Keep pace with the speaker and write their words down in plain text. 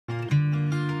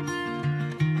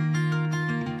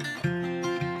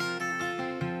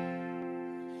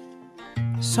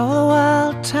Saw the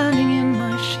world turning in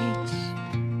my sheets,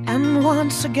 and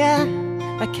once again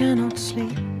I cannot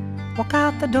sleep. Walk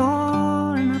out the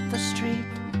door and up the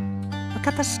street, look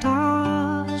at the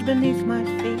stars beneath my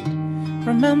feet.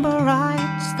 Remember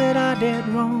rights that I did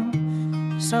wrong,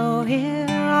 so here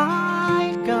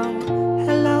I go.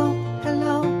 Hello,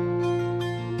 hello.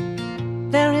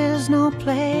 There is no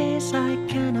place I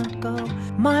cannot go.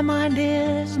 My mind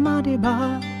is muddy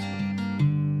but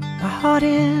my heart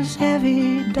is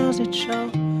heavy, does it show?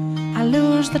 I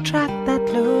lose the track that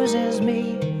loses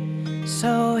me,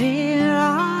 so here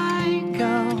I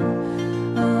go.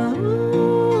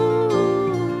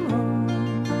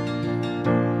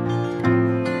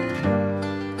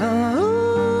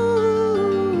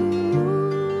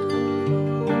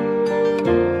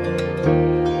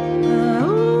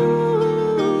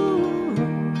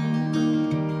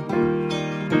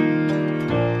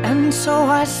 And so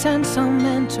I sent some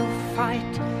men to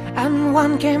fight, and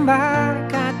one came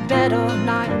back at dead of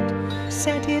night.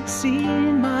 Said he'd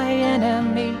seen my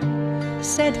enemy,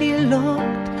 said he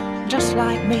looked just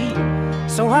like me.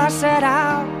 So I set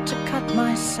out to cut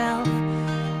myself,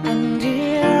 and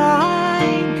here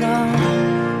I go.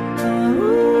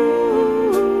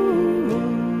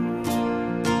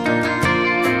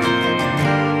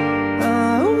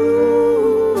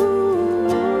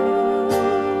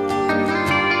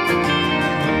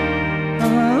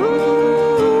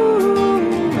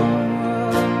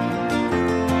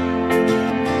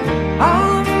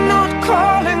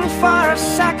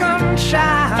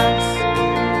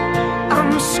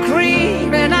 I'm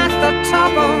screaming at the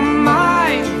top of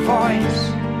my voice.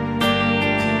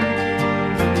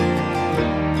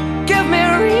 Give me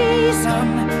reason,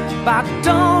 but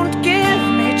don't give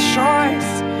me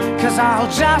choice, 'cause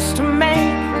I'll just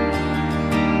make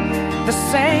the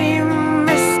same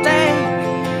mistake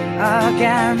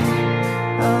again.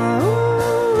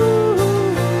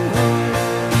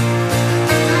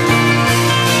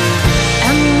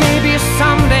 And maybe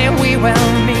someday we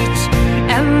will meet,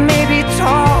 and maybe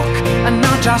talk and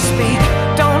not just speak.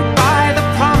 Don't buy the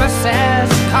promises,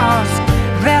 'cause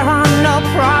there are no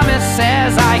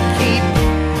promises I keep,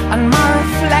 and my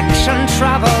reflection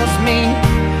troubles me.